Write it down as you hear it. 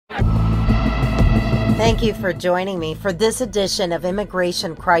Thank you for joining me for this edition of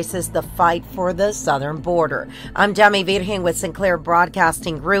Immigration Crisis, the Fight for the Southern Border. I'm Jami Virgen with Sinclair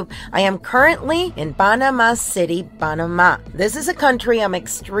Broadcasting Group. I am currently in Panama City, Panama. This is a country I'm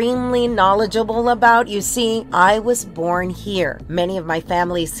extremely knowledgeable about. You see, I was born here. Many of my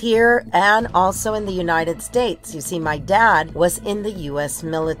family's here and also in the United States. You see, my dad was in the U.S.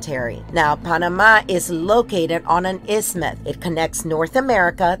 military. Now, Panama is located on an isthmus. It connects North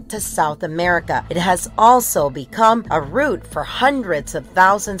America to South America. It has also become a route for hundreds of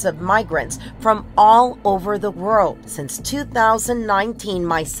thousands of migrants from all over the world. Since 2019,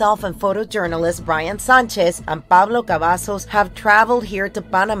 myself and photojournalist Brian Sanchez and Pablo Cavazos have traveled here to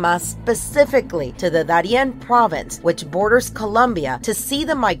Panama, specifically to the Darien Province, which borders Colombia, to see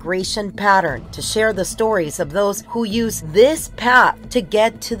the migration pattern, to share the stories of those who use this path to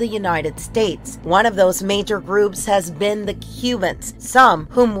get to the United States. One of those major groups has been the Cubans, some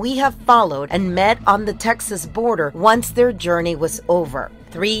whom we have followed and met on the Texas border once their journey was over.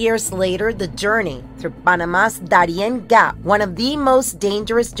 3 years later, the journey through Panama's Darien Gap, one of the most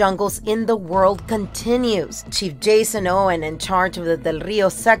dangerous jungles in the world, continues. Chief Jason Owen, in charge of the Del Rio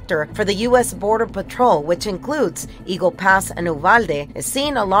sector for the U.S. Border Patrol, which includes Eagle Pass and Uvalde, is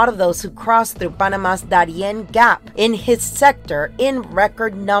seeing a lot of those who cross through Panama's Darien Gap in his sector in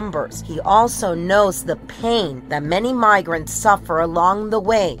record numbers. He also knows the pain that many migrants suffer along the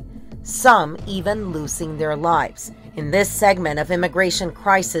way, some even losing their lives. In this segment of Immigration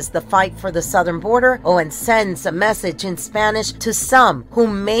Crisis, the Fight for the Southern Border, Owen sends a message in Spanish to some who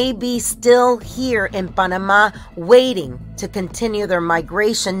may be still here in Panama waiting to continue their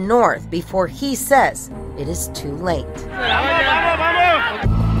migration north before he says it is too late.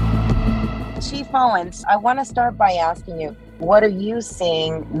 Chief Owens, I want to start by asking you, what are you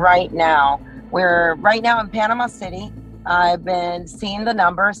seeing right now? We're right now in Panama City. I've been seeing the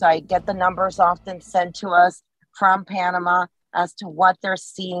numbers. I get the numbers often sent to us from Panama as to what they're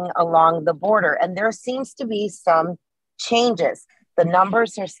seeing along the border. And there seems to be some changes. The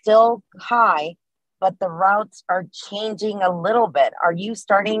numbers are still high, but the routes are changing a little bit. Are you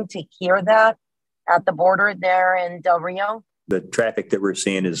starting to hear that at the border there in Del Rio? The traffic that we're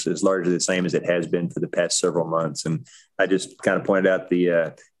seeing is largely the same as it has been for the past several months. And I just kind of pointed out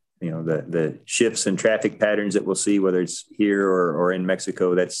the shifts in traffic patterns that we'll see, whether it's here or in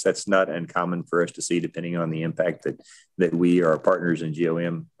Mexico. That's not uncommon for us to see, depending on the impact that we, our partners in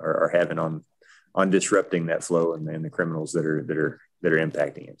GOM, are having on disrupting that flow and the criminals that are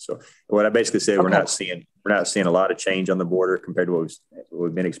impacting it. So what I basically said, we're not seeing a lot of change on the border compared to what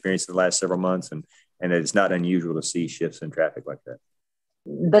we've been experiencing the last several months, and it's not unusual to see shifts in traffic like that.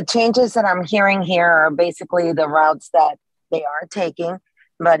 The changes that I'm hearing here are basically the routes that they are taking.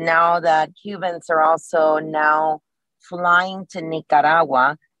 But now that Cubans are also now flying to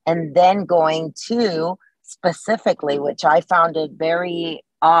Nicaragua and then going to, specifically, which I found it very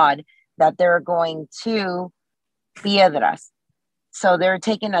odd, that they're going to Piedras. So they're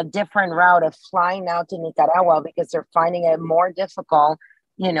taking a different route of flying out to Nicaragua because they're finding it more difficult,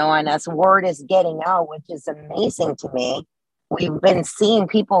 and as word is getting out, which is amazing to me. We've been seeing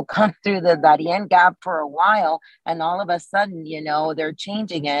people come through the Darien Gap for a while, and all of a sudden, they're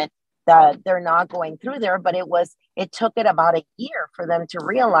changing it, that they're not going through there. But it took it about a year for them to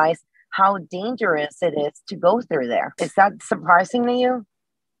realize how dangerous it is to go through there. Is that surprising to you?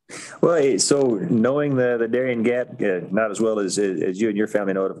 Well, so knowing the Darien Gap, not as well as you and your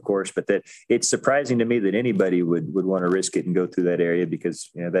family know it, of course, but that it's surprising to me that anybody would want to risk it and go through that area, because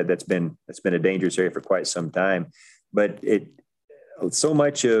that's been a dangerous area for quite some time. But so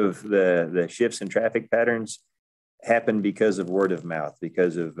much of the shifts in traffic patterns happen because of word of mouth,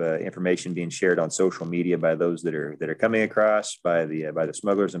 because of information being shared on social media by those that are coming across, by the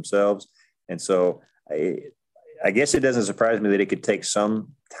smugglers themselves. And so I guess it doesn't surprise me that it could take some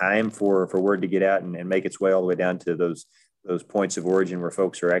time for word to get out and make its way all the way down to those points of origin where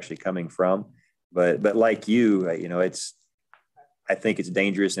folks are actually coming from. But like you, I think it's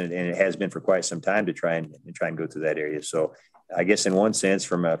dangerous, and it has been for quite some time to try and go through that area. So I guess in one sense,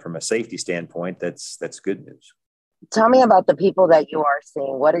 from a safety standpoint, that's good news. Tell me about the people that you are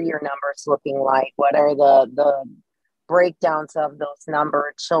seeing. What are your numbers looking like? What are the breakdowns of those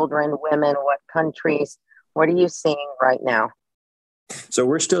numbers? Children, women, what countries? What are you seeing right now? So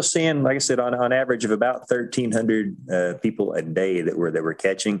we're still seeing, like I said, on average of about 1,300 people a day that we're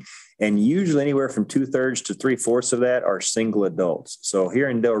catching, and usually anywhere from 2/3 to 3/4 of that are single adults. So here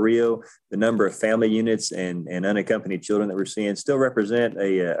in Del Rio, the number of family units and unaccompanied children that we're seeing still represent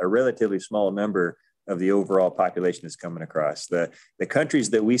a relatively small number of the overall population that's coming across. The countries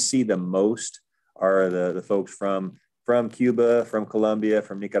that we see the most are the folks from Cuba, from Colombia,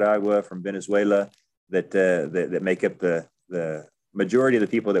 from Nicaragua, from Venezuela. that make up the majority of the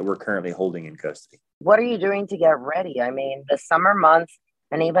people that we're currently holding in custody. What are you doing to get ready? I mean, the summer months,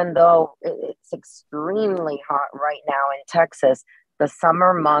 and even though it's extremely hot right now in Texas, the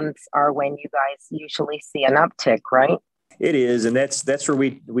summer months are when you guys usually see an uptick, right? It is, and that's where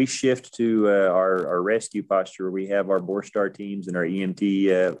we shift to our rescue posture. We have our Borstar teams and our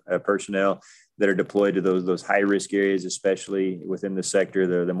EMT personnel that are deployed to those high risk areas, especially within the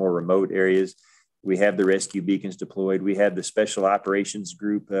sector, the more remote areas. We have the rescue beacons deployed. We have the special operations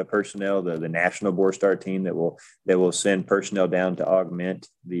group personnel, the national Borstar team that will send personnel down to augment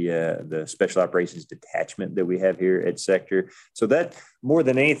the special operations detachment that we have here at sector. So that more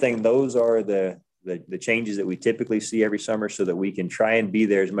than anything, those are the changes that we typically see every summer, so that we can try and be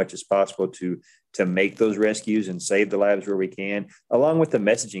there as much as possible to make those rescues and save the lives where we can, along with the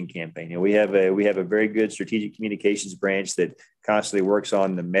messaging campaign. You know, we have a very good strategic communications branch that constantly works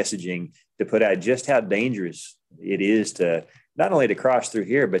on the messaging to put out just how dangerous it is to not only to cross through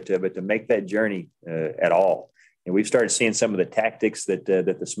here, but to make that journey at all. And we've started seeing some of the tactics that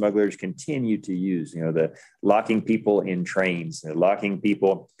the smugglers continue to use. You know, the locking people in trains, locking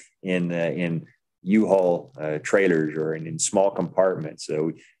people in U-Haul trailers or in small compartments.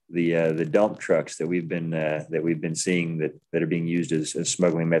 So the dump trucks that we've been seeing that are being used as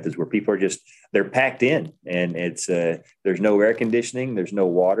smuggling methods, where people are they're packed in, and it's there's no air conditioning, there's no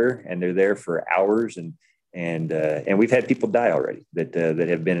water, and they're there for hours, and we've had people die already that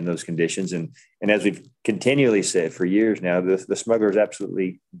have been in those conditions, and as we've continually said for years now, the smugglers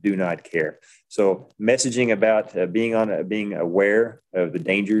absolutely do not care. So messaging about being aware of the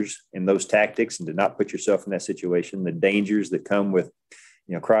dangers in those tactics, and to not put yourself in that situation, the dangers that come with,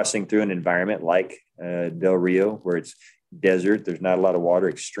 you know, crossing through an environment like Del Rio, where it's desert, there's not a lot of water,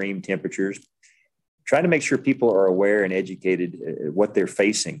 extreme temperatures. Trying to make sure people are aware and educated what they're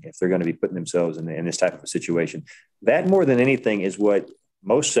facing if they're going to be putting themselves in this type of a situation. That, more than anything, is what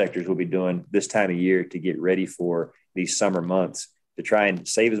most sectors will be doing this time of year to get ready for these summer months, to try and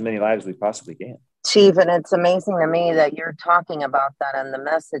save as many lives as we possibly can. Chief, and it's amazing to me that you're talking about that and the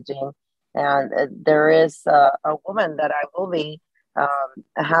messaging. And there is a woman that I will be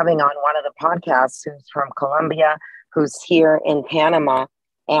having on one of the podcasts, who's from Colombia, who's here in Panama.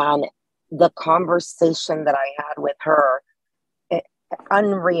 And the conversation that I had with her,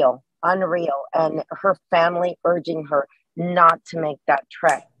 unreal. And her family urging her not to make that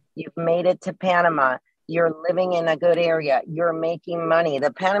trek. You've made it to Panama. You're living in a good area. You're making money.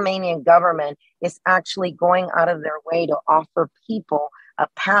 The Panamanian government is actually going out of their way to offer people a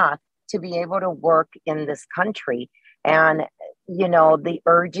path to be able to work in this country. And, you know, the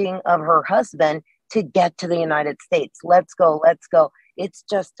urging of her husband to get to the United States. Let's go. It's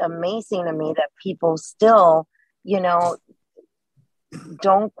just amazing to me that people still, you know,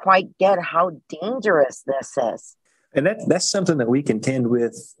 don't quite get how dangerous this is. And that's something that we contend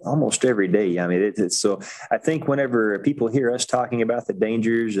with almost every day. I mean, it's so I think whenever people hear us talking about the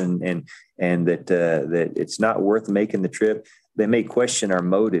dangers and that it's not worth making the trip, they may question our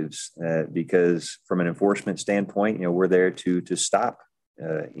motives because from an enforcement standpoint, you know, we're there to stop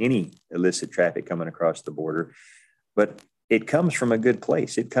any illicit traffic coming across the border. But it comes from a good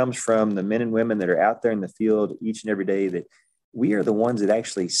place. It comes from the men and women that are out there in the field each and every day, that we are the ones that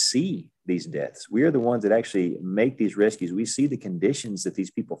actually see these deaths. We are the ones that actually make these rescues. We see the conditions that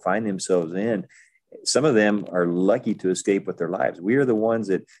these people find themselves in. Some of them are lucky to escape with their lives. We are the ones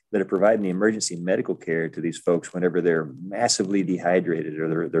that are providing the emergency medical care to these folks whenever they're massively dehydrated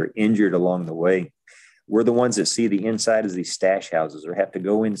or they're injured along the way. We're the ones that see the inside of these stash houses or have to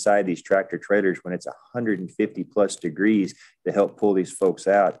go inside these tractor trailers when it's 150 plus degrees to help pull these folks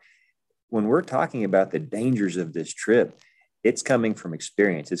out. When we're talking about the dangers of this trip, it's coming from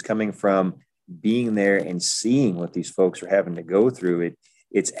experience. It's coming from being there and seeing what these folks are having to go through.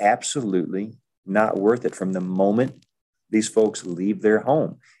 It's absolutely not worth it from the moment these folks leave their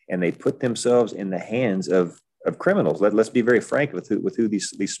home and they put themselves in the hands of criminals. Let's be very frank with who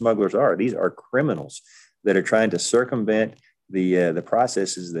these smugglers are. These are criminals that are trying to circumvent the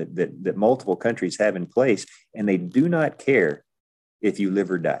processes that multiple countries have in place, and they do not care if you live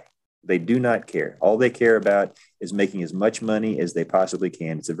or die. They do not care. All they care about is making as much money as they possibly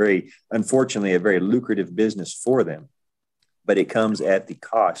can. It's unfortunately, a very lucrative business for them, but it comes at the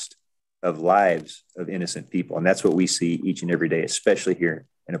cost of lives of innocent people. And that's what we see each and every day, especially here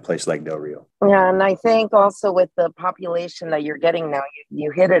in a place like Del Rio. Yeah, and I think also with the population that you're getting now,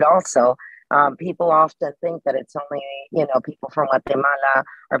 you hit it also. People often think that it's only, you know, people from Guatemala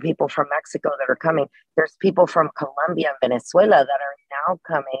or people from Mexico that are coming. There's people from Colombia and Venezuela that are now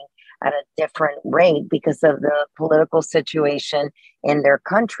coming at a different rate because of the political situation in their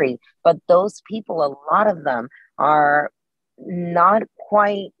country. But those people, a lot of them are not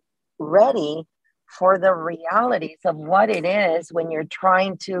quite ready for the realities of what it is when you're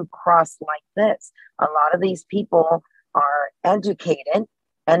trying to cross like this. A lot of these people are educated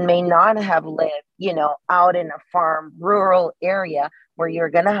and may not have lived, out in a farm, rural area where you're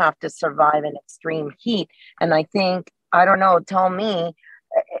going to have to survive in extreme heat. And I think, I don't know, tell me,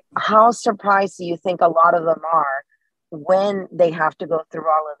 how surprised do you think a lot of them are when they have to go through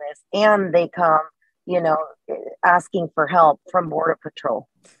all of this and they come, asking for help from Border Patrol?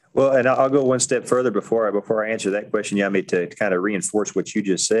 Well, and I'll go one step further before I answer that question, Yami, to kind of reinforce what you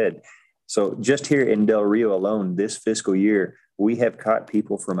just said. So just here in Del Rio alone, this fiscal year, we have caught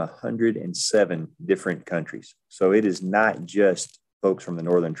people from 107 different countries. So it is not just folks from the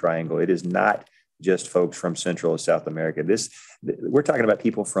Northern Triangle. It is not just folks from Central or South America. We're talking about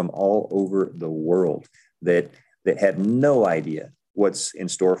people from all over the world that have no idea what's in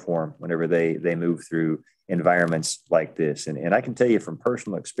store for them whenever they move through environments like this. And I can tell you from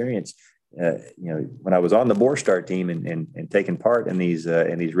personal experience, when I was on the Borstar team and taking part in these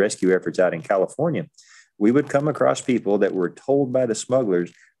rescue efforts out in California, we would come across people that were told by the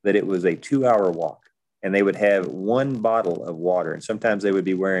smugglers that it was a 2-hour walk, and they would have one bottle of water. And sometimes they would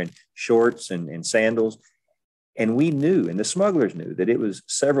be wearing shorts and sandals. And we knew, and the smugglers knew, that it was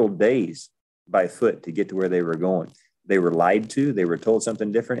several days by foot to get to where they were going. They were lied to. They were told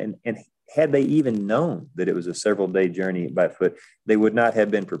something different. And had they even known that it was a several-day journey by foot, they would not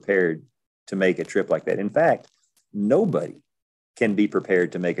have been prepared to make a trip like that. In fact, nobody can be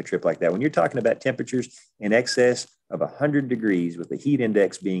prepared to make a trip like that. When you're talking about temperatures in excess of 100 degrees with the heat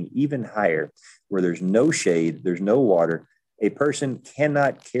index being even higher, where there's no shade, there's no water, a person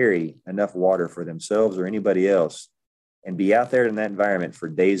cannot carry enough water for themselves or anybody else and be out there in that environment for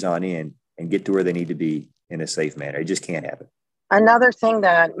days on end and get to where they need to be in a safe manner. It just can't happen. Another thing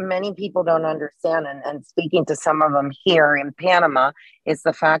that many people don't understand, and speaking to some of them here in Panama, is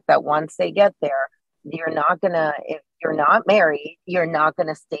the fact that once they get there, if you're not married, you're not going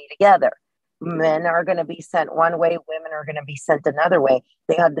to stay together. Men are going to be sent one way, women are going to be sent another way.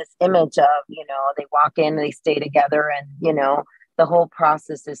 They have this image of, they walk in, they stay together, and, the whole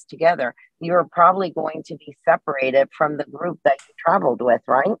process is together. You're probably going to be separated from the group that you traveled with,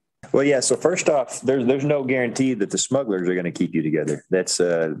 right? Well, yeah. So first off, there's no guarantee that the smugglers are going to keep you together.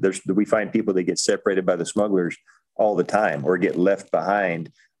 We find people that get separated by the smugglers all the time, or get left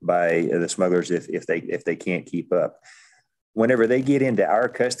behind by the smugglers if they can't keep up. Whenever they get into our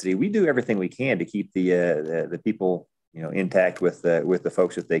custody, we do everything we can to keep the people intact with the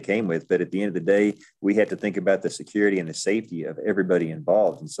folks that they came with. But at the end of the day, we have to think about the security and the safety of everybody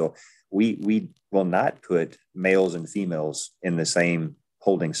involved. And so we will not put males and females in the same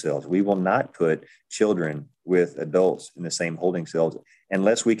holding cells. We will not put children with adults in the same holding cells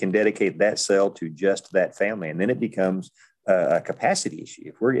unless we can dedicate that cell to just that family. And then it becomes a capacity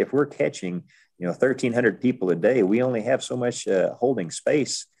issue. If we're catching 1,300 people a day, we only have so much holding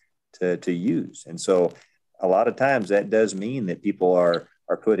space to use. And so a lot of times that does mean that people are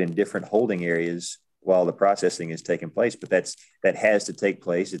put in different holding areas while the processing is taking place. But that has to take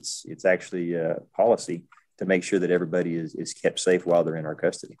place. It's actually policy to make sure that everybody is kept safe while they're in our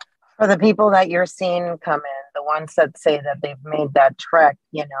custody. For the people that you're seeing come in, the ones that say that they've made that trek,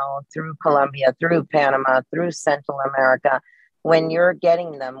 through Colombia, through Panama, through Central America, when you're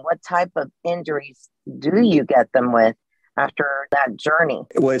getting them, what type of injuries do you get them with after that journey?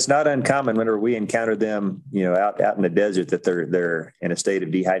 Well, it's not uncommon whenever we encounter them, out in the desert, that they're in a state of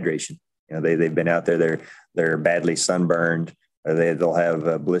dehydration. They've been out there, they're badly sunburned, or they'll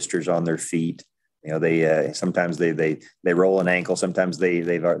have blisters on their feet. They sometimes they roll an ankle. Sometimes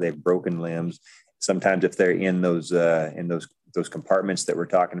they've broken limbs. Sometimes if they're in those compartments that we're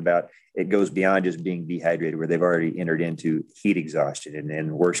talking about, it goes beyond just being dehydrated, where they've already entered into heat exhaustion and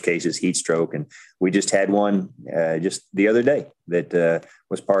in worst cases, heat stroke. And we just had one just the other day that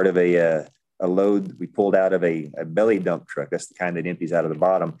was part of a load we pulled out of a belly dump truck. That's the kind that empties out of the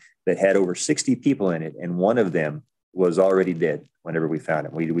bottom, that had over 60 people in it, and one of them was already dead whenever we found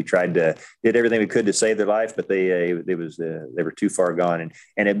him. We did everything we could to save their life, but they were too far gone.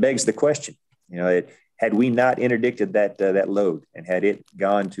 And it begs the question, had we not interdicted that load and had it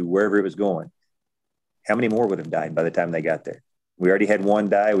gone to wherever it was going, how many more would have died by the time they got there? We already had one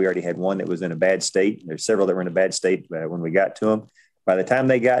die. We already had one that was in a bad state. There's several that were in a bad state when we got to them. By the time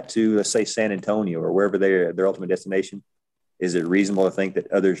they got to, let's say, San Antonio or wherever their ultimate destination, is it reasonable to think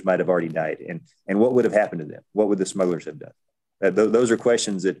that others might have already died? And what would have happened to them? What would the smugglers have done? Those are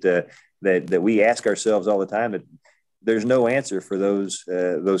questions that we ask ourselves all the time. there's no answer for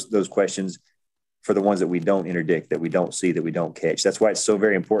those questions for the ones that we don't interdict, that we don't see, that we don't catch. That's why it's so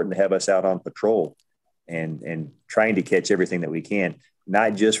very important to have us out on patrol and trying to catch everything that we can,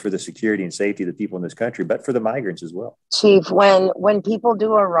 not just for the security and safety of the people in this country, but for the migrants as well. Chief, when people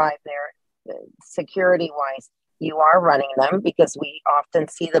do arrive there, security wise, you are running them, because we often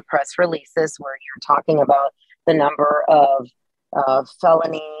see the press releases where you're talking about the number of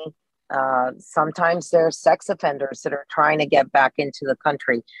felony. Sometimes there's sex offenders that are trying to get back into the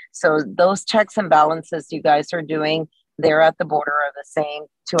country. So those checks and balances you guys are doing there at the border are the same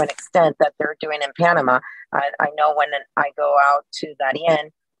to an extent that they're doing in Panama. I know when I go out to Darien,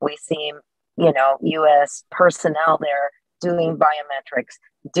 we see, U.S. personnel there doing biometrics,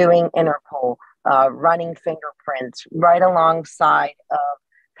 doing Interpol, running fingerprints right alongside of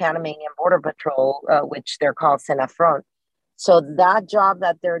Panamanian Border Patrol, which they're called Senafront. So that job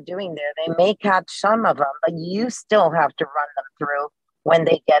that they're doing there, they may catch some of them, but you still have to run them through when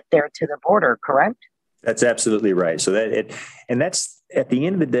they get there to the border, correct? That's absolutely right. So that's at the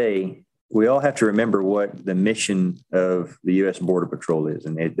end of the day, we all have to remember what the mission of the U.S. Border Patrol is,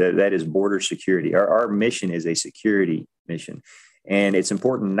 and that is border security. Our mission is a security mission, and it's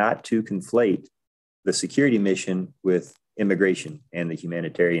important not to conflate the security mission with immigration and the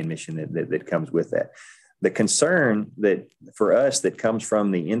humanitarian mission that comes with that. The concern that for us that comes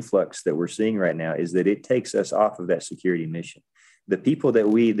from the influx that we're seeing right now is that it takes us off of that security mission. The people that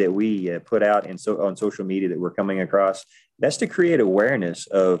we put out on social media that we're coming across, that's to create awareness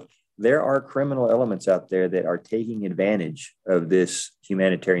of there are criminal elements out there that are taking advantage of this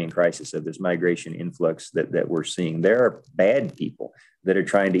humanitarian crisis, of this migration influx that we're seeing. There are bad people that are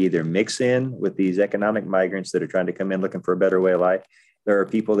trying to either mix in with these economic migrants that are trying to come in looking for a better way of life. There are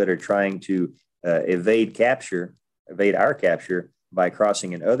people that are trying to evade our capture by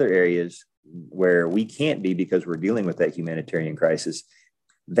crossing in other areas where we can't be because we're dealing with that humanitarian crisis.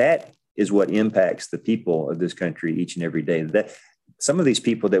 That is what impacts the people of this country each and every day. That some of these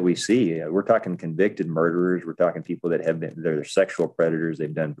people that we see, we're talking convicted murderers, we're talking people that they're sexual predators,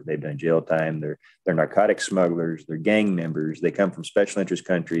 they've done jail time, they're narcotic smugglers, they're gang members, they come from special interest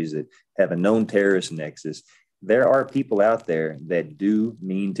countries that have a known terrorist nexus. There are people out there that do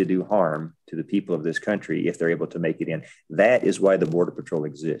mean to do harm to the people of this country if they're able to make it in. That is why the Border Patrol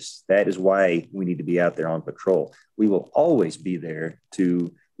exists. That is why we need to be out there on patrol. We will always be there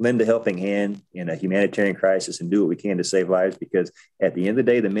to lend a helping hand in a humanitarian crisis and do what we can to save lives, because at the end of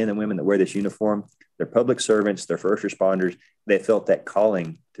the day, the men and women that wear this uniform, they're public servants, they're first responders. They felt that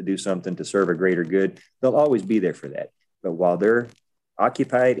calling to do something to serve a greater good. They'll always be there for that. But while they're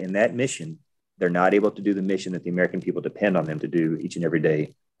occupied in that mission, they're not able to do the mission that the American people depend on them to do each and every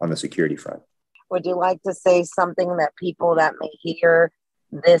day on the security front. Would you like to say something that people that may hear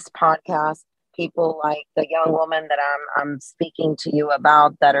this podcast, people like the young woman that I'm speaking to you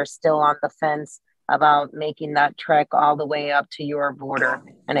about that are still on the fence about making that trek all the way up to your border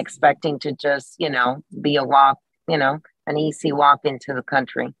and expecting to just, be a walk, an easy walk into the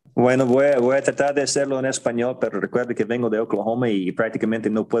country? Bueno, voy a tratar de hacerlo en español, pero recuerde que vengo de Oklahoma y prácticamente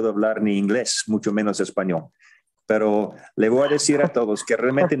no puedo hablar ni inglés, mucho menos español. Pero le voy a decir a todos que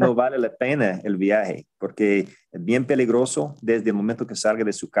realmente no vale la pena el viaje, porque es bien peligroso desde el momento que salga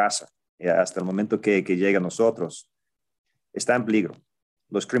de su casa hasta el momento que llega a nosotros. Está en peligro.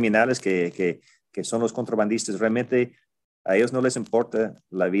 Los criminales que son los contrabandistas, realmente a ellos no les importa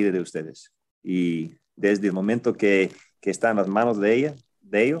la vida de ustedes. Y desde el momento que está en las manos de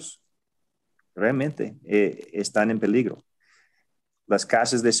ellos, realmente están en peligro. Las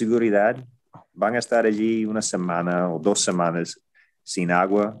casas de seguridad van a estar allí una semana o 2 semanas sin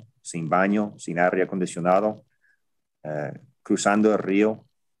agua, sin baño, sin aire acondicionado, cruzando el río,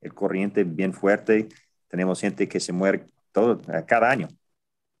 el corriente bien fuerte. Tenemos gente que se muere cada año.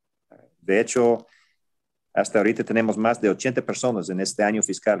 De hecho, hasta ahorita tenemos más de 80 personas en este año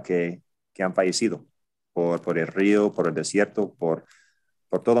fiscal que han fallecido por el río, por el desierto, por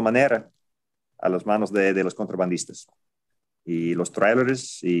toda manera, a las manos de los contrabandistas. Y los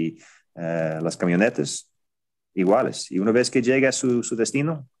trailers y las camionetas iguales. Y una vez que llega a su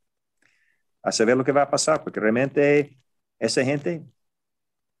destino, a saber lo que va a pasar, porque realmente esa gente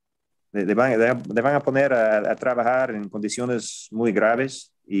le van a poner a trabajar en condiciones muy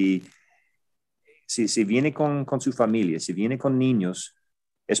graves. Y si viene con su familia, si viene con niños,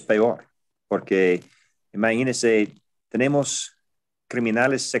 es peor, porque imagínense, tenemos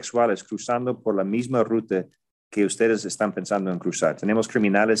criminales sexuales cruzando por la misma ruta que ustedes están pensando en cruzar. Tenemos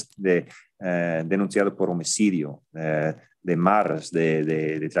criminales denunciados por homicidio, de marras,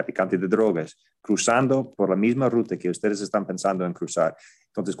 de traficantes de drogas, cruzando por la misma ruta que ustedes están pensando en cruzar.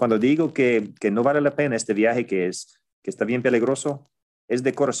 Entonces, cuando digo que no vale la pena este viaje, que es que está bien peligroso. Es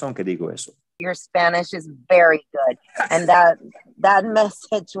de corazón que digo eso. Your Spanish is very good. And that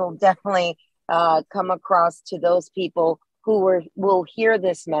message will definitely come across to those people who will hear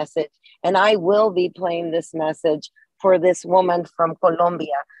this message. And I will be playing this message for this woman from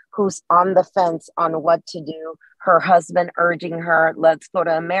Colombia who's on the fence on what to do. Her husband urging her, let's go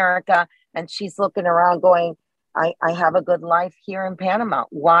to America. And she's looking around going, I have a good life here in Panama.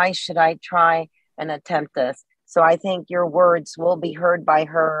 Why should I try and attempt this? So I think your words will be heard by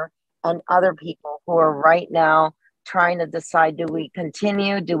her and other people who are right now trying to decide, do we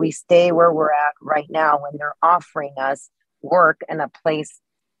continue? Do we stay where we're at right now when they're offering us work and a place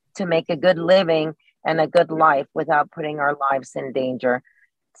to make a good living and a good life without putting our lives in danger?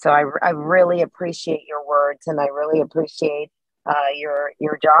 So I really appreciate your words, and I really appreciate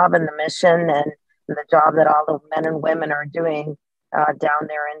your job and the mission and the job that all the men and women are doing down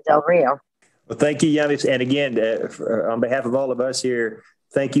there in Del Rio. Well, thank you, Yamis. And again, on behalf of all of us here,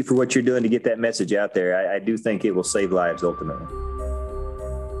 thank you for what you're doing to get that message out there. I do think it will save lives ultimately.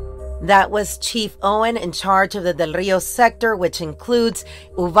 That was Chief Owen in charge of the Del Rio sector, which includes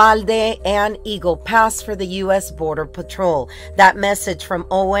Uvalde and Eagle Pass for the U.S. Border Patrol. That message from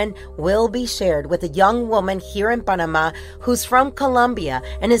Owen will be shared with a young woman here in Panama who's from Colombia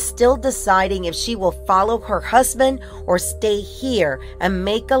and is still deciding if she will follow her husband or stay here and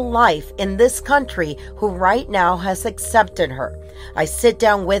make a life in this country who right now has accepted her. I sit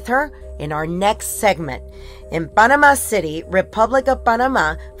down with her in our next segment. In Panama City, Republic of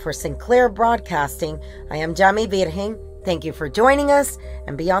Panama, for Sinclair Broadcasting, I am Yami Virgen. Thank you for joining us,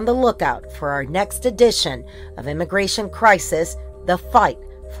 and be on the lookout for our next edition of Immigration Crisis, the Fight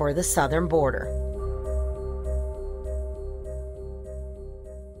for the Southern Border.